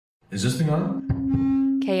Is this thing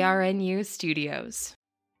on? KRNU Studios.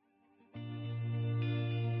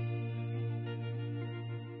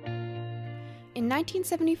 In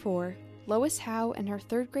 1974, Lois Howe and her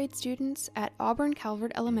third grade students at Auburn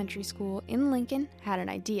Calvert Elementary School in Lincoln had an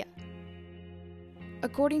idea.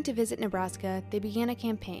 According to Visit Nebraska, they began a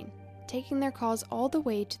campaign, taking their cause all the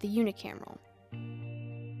way to the unicameral.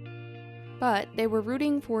 But they were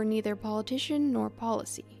rooting for neither politician nor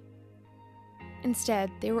policy. Instead,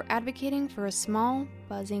 they were advocating for a small,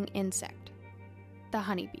 buzzing insect, the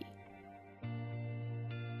honeybee.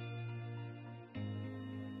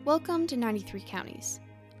 Welcome to 93 Counties.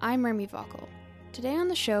 I'm Remy Vaukel. Today on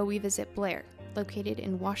the show, we visit Blair, located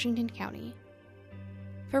in Washington County.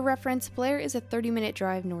 For reference, Blair is a 30-minute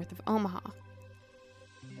drive north of Omaha.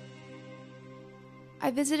 I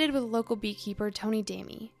visited with local beekeeper Tony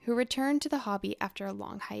Damey, who returned to the hobby after a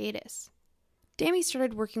long hiatus. Damey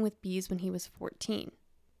started working with bees when he was 14.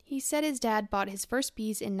 He said his dad bought his first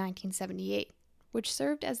bees in 1978, which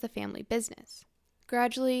served as the family business.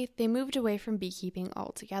 Gradually, they moved away from beekeeping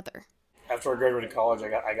altogether. After I graduated college,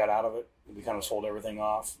 I got out of it. We kind of sold everything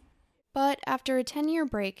off. But after a 10-year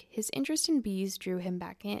break, his interest in bees drew him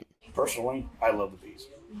back in. Personally, I love the bees.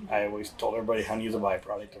 I always told everybody honey is a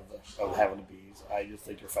byproduct of having the bees. I just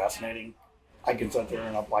think they're fascinating. I can sit there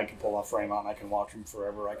and I can pull my frame out and I can watch them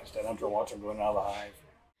forever. I can stand up there and watch them going out of the hive.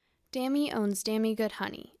 Damey owns Damey Good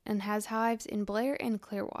Honey and has hives in Blair and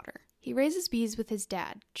Clearwater. He raises bees with his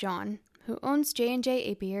dad, John, who owns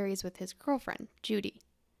J&J Apiaries with his girlfriend, Judy.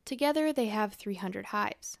 Together, they have 300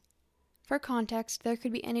 hives. For context, there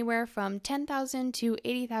could be anywhere from 10,000 to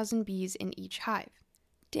 80,000 bees in each hive.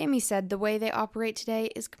 Damey said the way they operate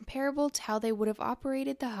today is comparable to how they would have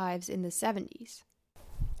operated the hives in the 70s.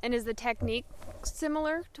 And is the technique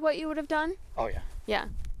similar to what you would have done? Oh, yeah. Yeah.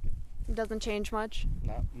 It doesn't change much?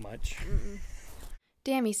 Not much.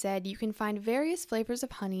 Damey said you can find various flavors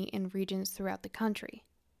of honey in regions throughout the country.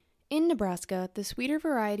 In Nebraska, the sweeter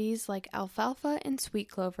varieties like alfalfa and sweet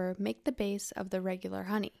clover make the base of the regular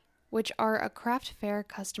honey, which are a craft fair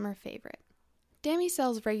customer favorite. Damey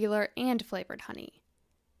sells regular and flavored honey.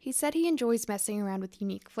 He said he enjoys messing around with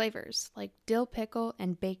unique flavors, like dill pickle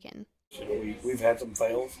and bacon. So we've had some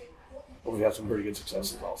fails, but we've had some pretty good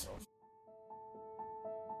successes also.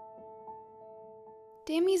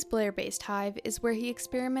 Damey's Blair-based hive is where he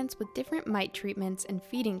experiments with different mite treatments and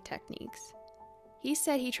feeding techniques. He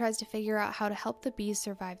said he tries to figure out how to help the bees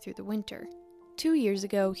survive through the winter. 2 years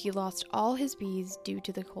ago, he lost all his bees due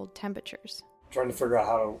to the cold temperatures. Trying to figure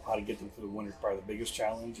out how to get them through the winter is probably the biggest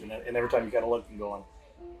challenge. And every time you got to look and going,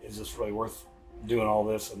 is this really worth doing all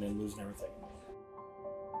this and then losing everything?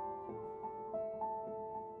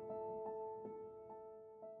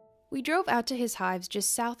 We drove out to his hives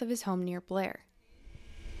just south of his home near Blair.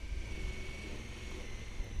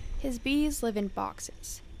 His bees live in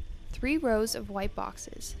boxes, 3 rows of white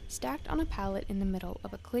boxes stacked on a pallet in the middle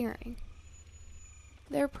of a clearing.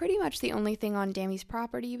 They're pretty much the only thing on Damey's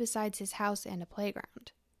property besides his house and a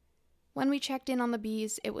playground. When we checked in on the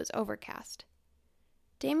bees, it was overcast.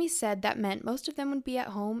 Damey said that meant most of them would be at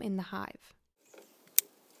home in the hive.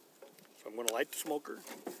 So I'm going to light the smoker.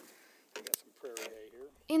 I got some prairie hay here.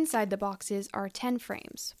 Inside the boxes are 10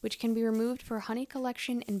 frames, which can be removed for honey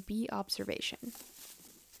collection and bee observation.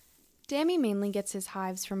 Damey mainly gets his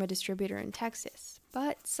hives from a distributor in Texas,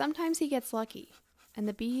 but sometimes he gets lucky, and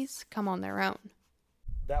the bees come on their own.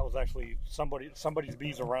 That was actually somebody's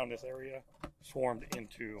bees around this area swarmed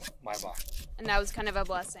into my box. And that was kind of a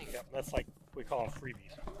blessing. Yep, that's like, we call them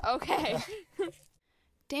freebies. Okay.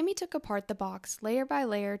 Damey took apart the box layer by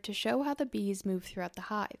layer to show how the bees move throughout the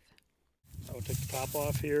hive. I will take the top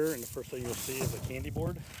off here, and the first thing you'll see is a candy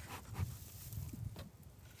board,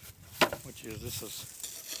 this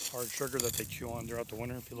is hard sugar that they chew on throughout the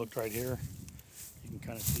winter. If you look right here, you can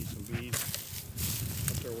kind of see some bees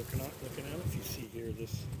up there looking at it. If you see here,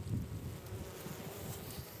 this.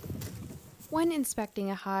 When inspecting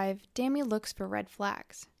a hive, Damey looks for red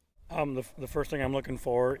flags. The first thing I'm looking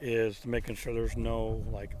for is making sure there's no,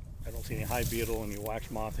 I don't see any hive beetle, any wax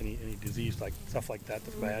moth, any disease, stuff like that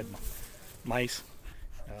that's bad. Mice.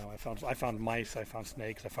 I found mice, I found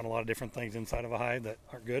snakes, I found a lot of different things inside of a hive that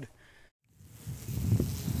aren't good.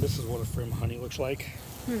 This is what a frame of honey looks like.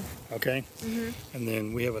 Okay? Mm-hmm. And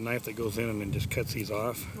then we have a knife that goes in and then just cuts these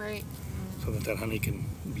off. Right. So that honey can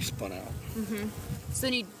be spun out. Mm-hmm. So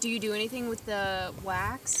do you do anything with the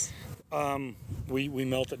wax? We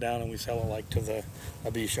melt it down and we sell it to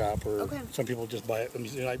a bee shop, or some people just buy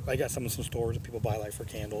it. I got some in some stores that people buy for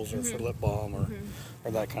candles or for lip balm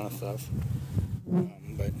or that kind of stuff.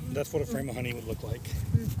 But that's what a frame of honey would look like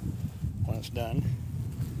when it's done.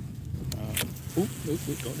 Oop,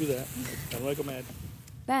 don't do that. Don't make them mad.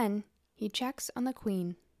 Then he checks on the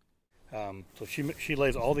queen. So she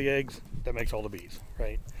lays all the eggs that makes all the bees,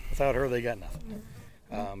 right? Without her, they got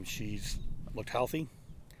nothing. She's looked healthy,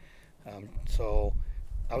 so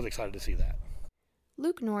I was excited to see that.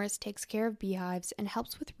 Luke Norris takes care of beehives and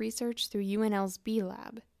helps with research through UNL's Bee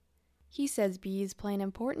Lab. He says bees play an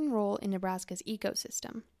important role in Nebraska's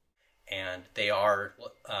ecosystem. And they are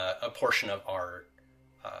a portion of our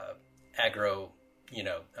agro,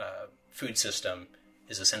 food system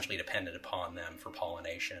is essentially dependent upon them for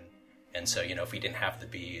pollination. And so, if we didn't have the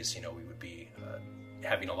bees, we would be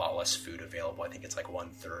having a lot less food available. I think it's like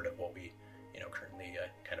 1/3 of what we, currently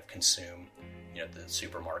kind of consume, at the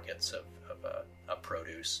supermarkets of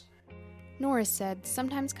produce. Norris said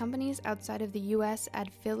sometimes companies outside of the U.S.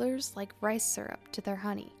 add fillers like rice syrup to their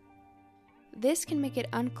honey. This can make it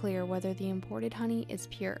unclear whether the imported honey is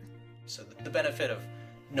pure. So the benefit of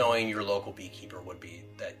knowing your local beekeeper would be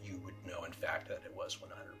that you would know, in fact, that it was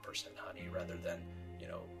 100% honey rather than,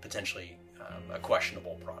 potentially a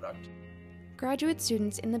questionable product. Graduate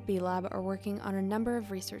students in the Bee Lab are working on a number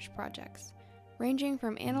of research projects, ranging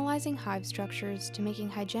from analyzing hive structures to making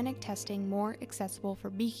hygienic testing more accessible for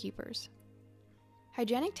beekeepers.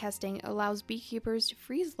 Hygienic testing allows beekeepers to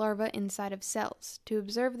freeze larvae inside of cells to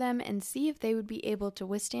observe them and see if they would be able to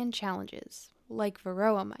withstand challenges, like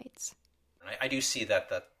varroa mites. I do see that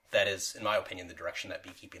is, in my opinion, the direction that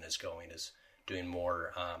beekeeping is going, is doing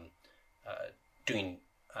more,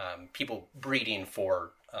 people breeding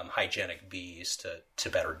for hygienic bees to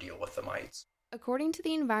better deal with the mites. According to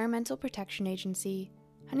the Environmental Protection Agency,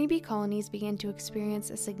 honeybee colonies began to experience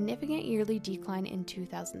a significant yearly decline in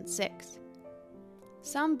 2006.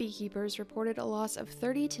 Some beekeepers reported a loss of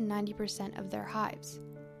 30 to 90% of their hives.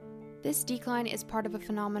 This decline is part of a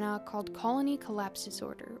phenomena called colony collapse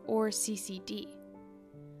disorder, or CCD.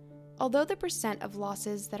 Although the percent of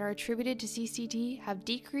losses that are attributed to CCD have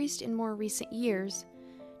decreased in more recent years,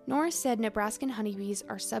 Norris said Nebraskan honeybees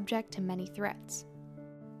are subject to many threats.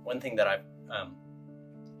 One thing that I've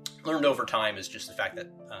learned over time is just the fact that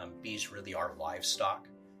bees really are livestock,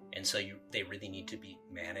 and so they really need to be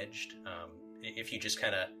managed. If you just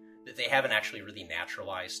they haven't actually really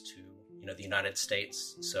naturalized to the United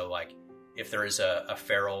States. So like if there is a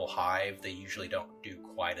feral hive, they usually don't do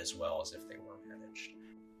quite as well as if they were managed.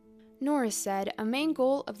 Norris said a main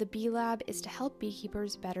goal of the Bee Lab is to help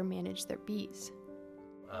beekeepers better manage their bees.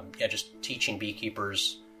 Just teaching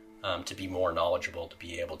beekeepers to be more knowledgeable, to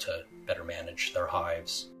be able to better manage their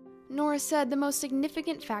hives. Norris said the most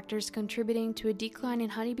significant factors contributing to a decline in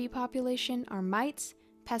honeybee population are mites,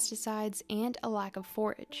 pesticides, and a lack of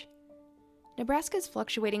forage. Nebraska's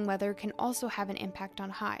fluctuating weather can also have an impact on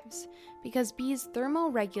hives, because bees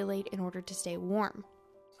thermoregulate in order to stay warm.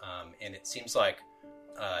 And it seems like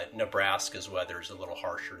Nebraska's weather is a little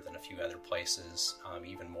harsher than a few other places,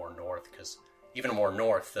 even more north, because even more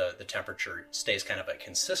north, the temperature stays kind of a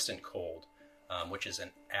consistent cold, which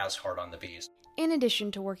isn't as hard on the bees. In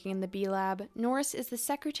addition to working in the Bee Lab, Norris is the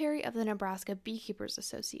secretary of the Nebraska Beekeepers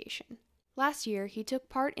Association. Last year, he took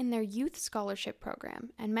part in their youth scholarship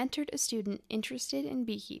program and mentored a student interested in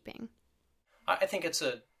beekeeping. I think it's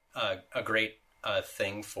a great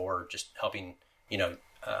thing for just helping,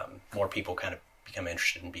 more people kind of become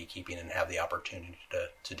interested in beekeeping and have the opportunity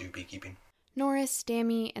to do beekeeping. Norris,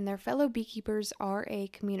 Dammy, and their fellow beekeepers are a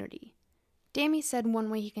community. Dammy said one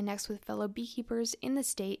way he connects with fellow beekeepers in the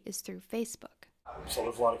state is through Facebook. So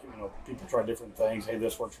there's a lot of, people try different things. Hey,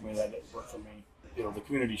 this works for me, that doesn't work for me. The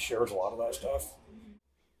community shares a lot of that stuff.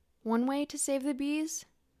 One way to save the bees?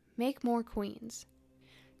 Make more queens.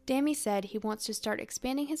 Dammy said he wants to start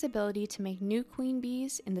expanding his ability to make new queen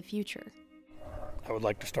bees in the future. I would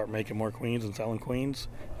like to start making more queens and selling queens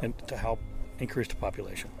and to help increase the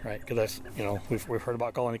population, right? Because that's, we've heard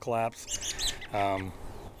about colony collapse. I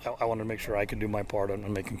wanted to make sure I could do my part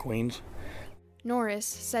on making queens. Norris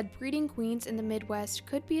said breeding queens in the Midwest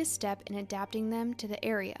could be a step in adapting them to the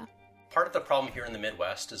area. Part of the problem here in the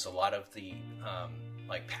Midwest is a lot of the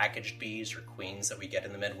packaged bees or queens that we get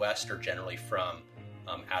in the Midwest are generally from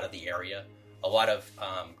out of the area. A lot of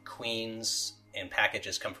queens and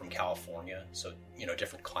packages come from California, so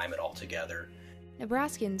different climate altogether.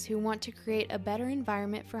 Nebraskans who want to create a better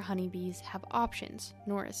environment for honeybees have options,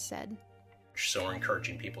 Norris said. So we're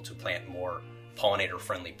encouraging people to plant more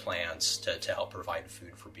pollinator-friendly plants to help provide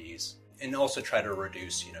food for bees. And also try to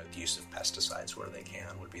reduce, the use of pesticides where they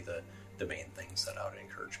can would be the main things that I would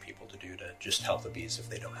encourage people to do to just help the bees if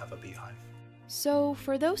they don't have a beehive. So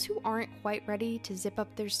for those who aren't quite ready to zip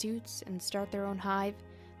up their suits and start their own hive,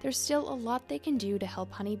 there's still a lot they can do to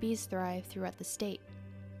help honeybees thrive throughout the state.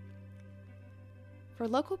 For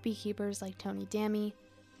local beekeepers like Tony Dammy,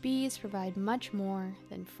 bees provide much more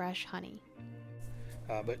than fresh honey.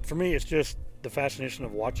 But for me, it's just the fascination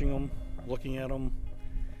of watching them, looking at them,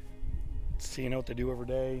 seeing what they do every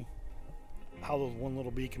day, how those one little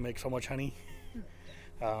bee can make so much honey.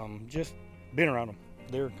 Just being around them.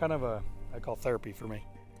 They're kind of I call therapy for me.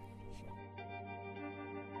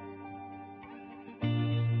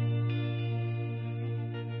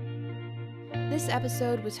 This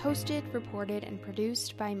episode was hosted, reported, and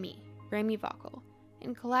produced by me, Rami Vaughel,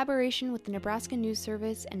 in collaboration with the Nebraska News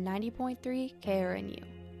Service and 90.3 KRNU.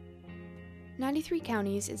 93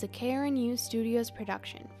 Counties is a KRNU Studios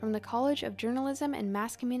production from the College of Journalism and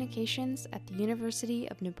Mass Communications at the University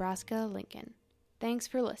of Nebraska-Lincoln. Thanks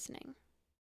for listening.